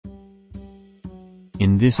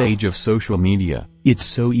In this age of social media, it's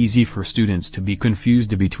so easy for students to be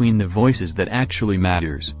confused between the voices that actually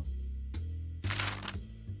matters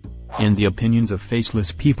and the opinions of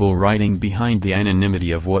faceless people writing behind the anonymity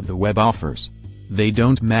of what the web offers. They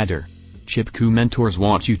don't matter. Chipkoo mentors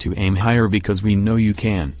want you to aim higher because we know you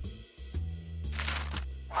can.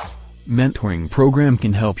 Mentoring program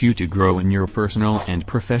can help you to grow in your personal and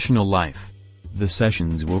professional life. The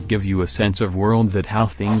sessions will give you a sense of world that how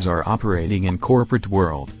things are operating in corporate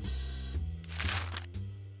world.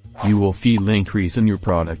 You will feel increase in your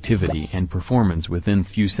productivity and performance within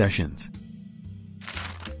few sessions.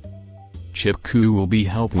 Chipkoo will be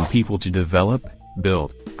helping people to develop,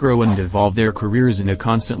 build, grow and evolve their careers in a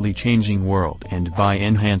constantly changing world and by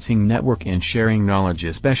enhancing network and sharing knowledge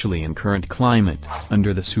especially in current climate,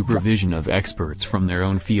 under the supervision of experts from their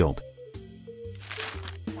own field.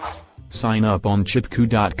 Sign up on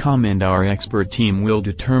chipkoo.com and our expert team will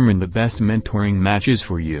determine the best mentoring matches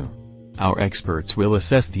for you. Our experts will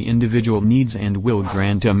assess the individual needs and will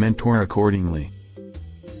grant a mentor accordingly.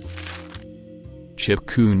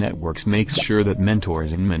 Chipkoo Networks makes sure that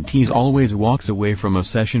mentors and mentees always walks away from a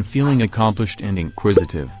session feeling accomplished and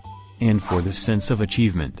inquisitive. And for this sense of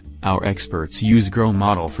achievement, our experts use Grow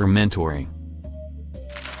model for mentoring.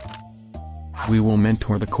 We will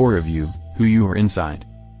mentor the core of you, who you are inside.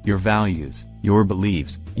 Your values, your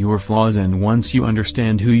beliefs, your flaws, and once you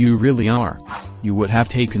understand who you really are, you would have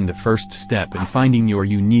taken the first step in finding your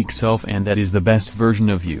unique self, and that is the best version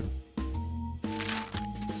of you.